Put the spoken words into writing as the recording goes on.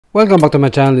Welcome back to my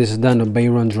channel. This is Dan of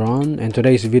Bayron Drone, and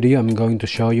today's video I'm going to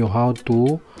show you how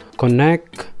to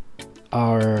connect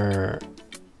our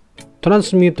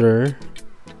transmitter,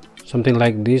 something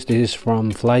like this. This is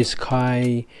from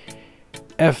Flysky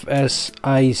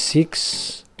FS-i6,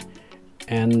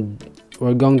 and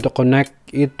we're going to connect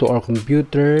it to our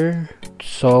computer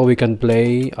so we can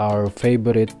play our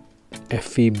favorite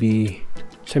FPV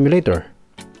simulator.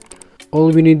 All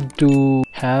we need to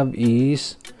have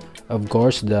is, of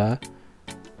course, the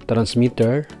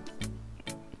transmitter,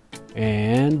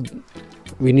 and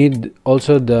we need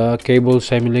also the cable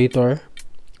simulator,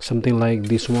 something like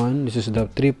this one. This is the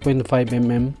 3.5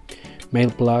 mm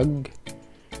male plug,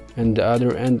 and the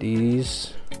other end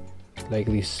is like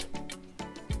this.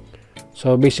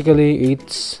 So basically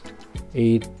it's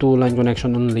a two-line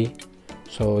connection only.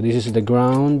 So this is the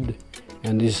ground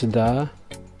and this is the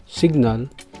signal.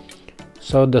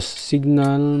 So the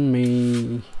signal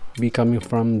may be coming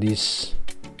from this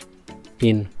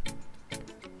pin.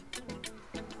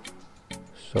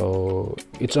 So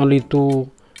it's only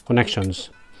two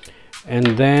connections, and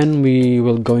then we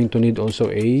will going to need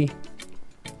also a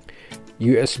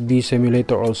USB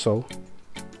simulator also.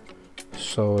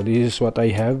 So this is what I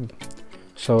have.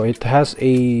 So it has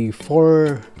a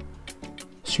 4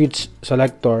 switch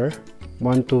selector,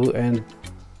 1, 2 and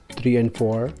 3 and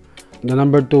 4. The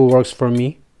number 2 works for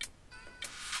me.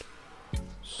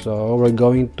 So we're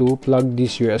going to plug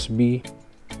this USB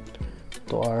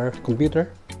to our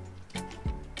computer.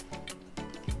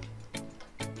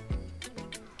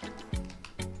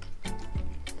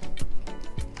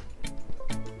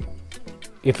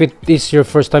 If it is your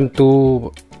first time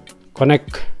to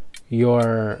connect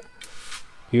your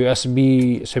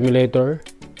USB simulator,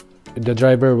 the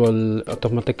driver will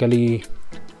automatically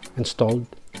installed.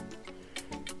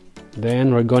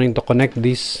 Then we're going to connect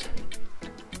this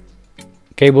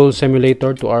cable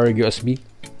simulator to our USB.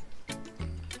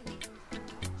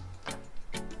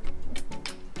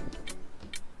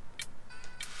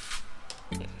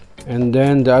 And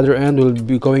then the other end will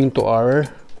be going to our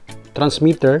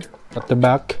transmitter at the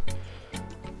back.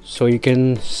 So you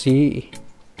can see,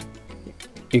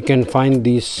 you can find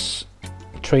this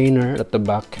trainer at the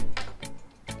back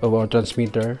of our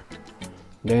transmitter.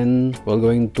 Then we're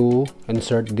going to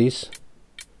insert this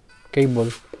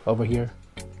cable over here.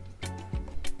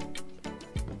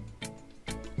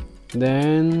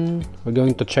 Then we're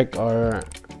going to check our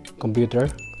computer.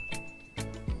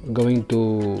 We're going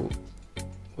to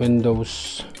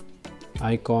Windows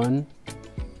icon,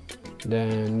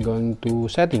 then going to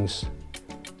settings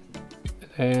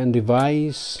and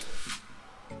device.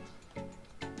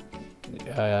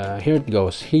 Here it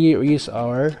goes. Here is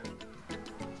our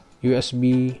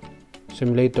USB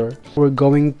simulator. We're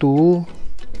going to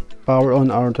power on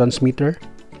our transmitter.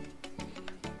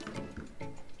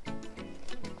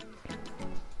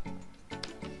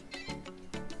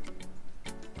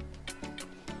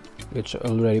 It's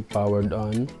already powered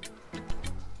on.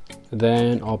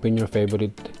 Then open your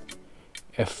favorite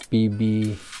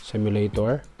FPV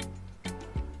simulator.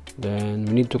 Then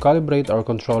we need to calibrate our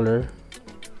controller.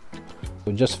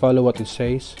 So just follow what it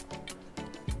says.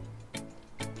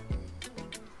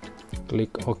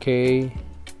 Click OK.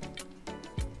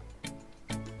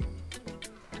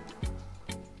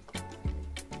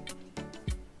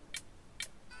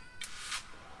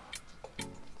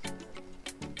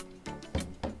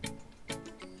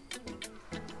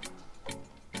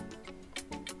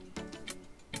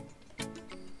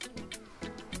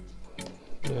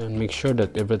 And make sure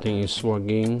that everything is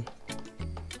working.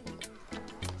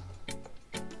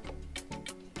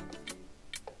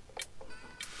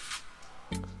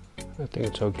 I think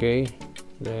it's okay.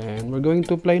 Then we're going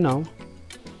to play now,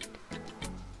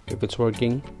 if it's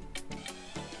working.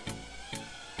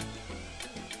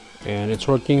 And it's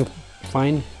working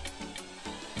fine.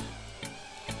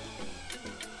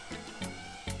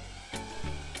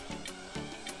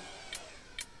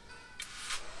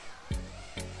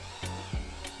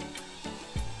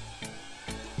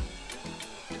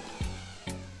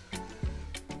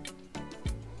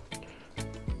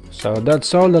 So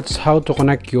that's all. That's how to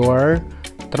connect your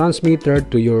transmitter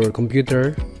to your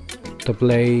computer to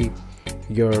play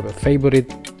your favorite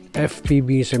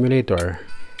FPV simulator.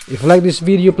 If you like this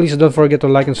video, please don't forget to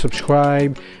like and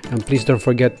subscribe, and please don't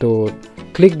forget to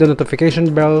click the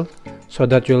notification bell so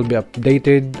that you'll be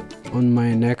updated on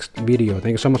my next video.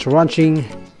 Thank you so much for watching.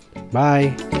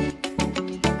 Bye.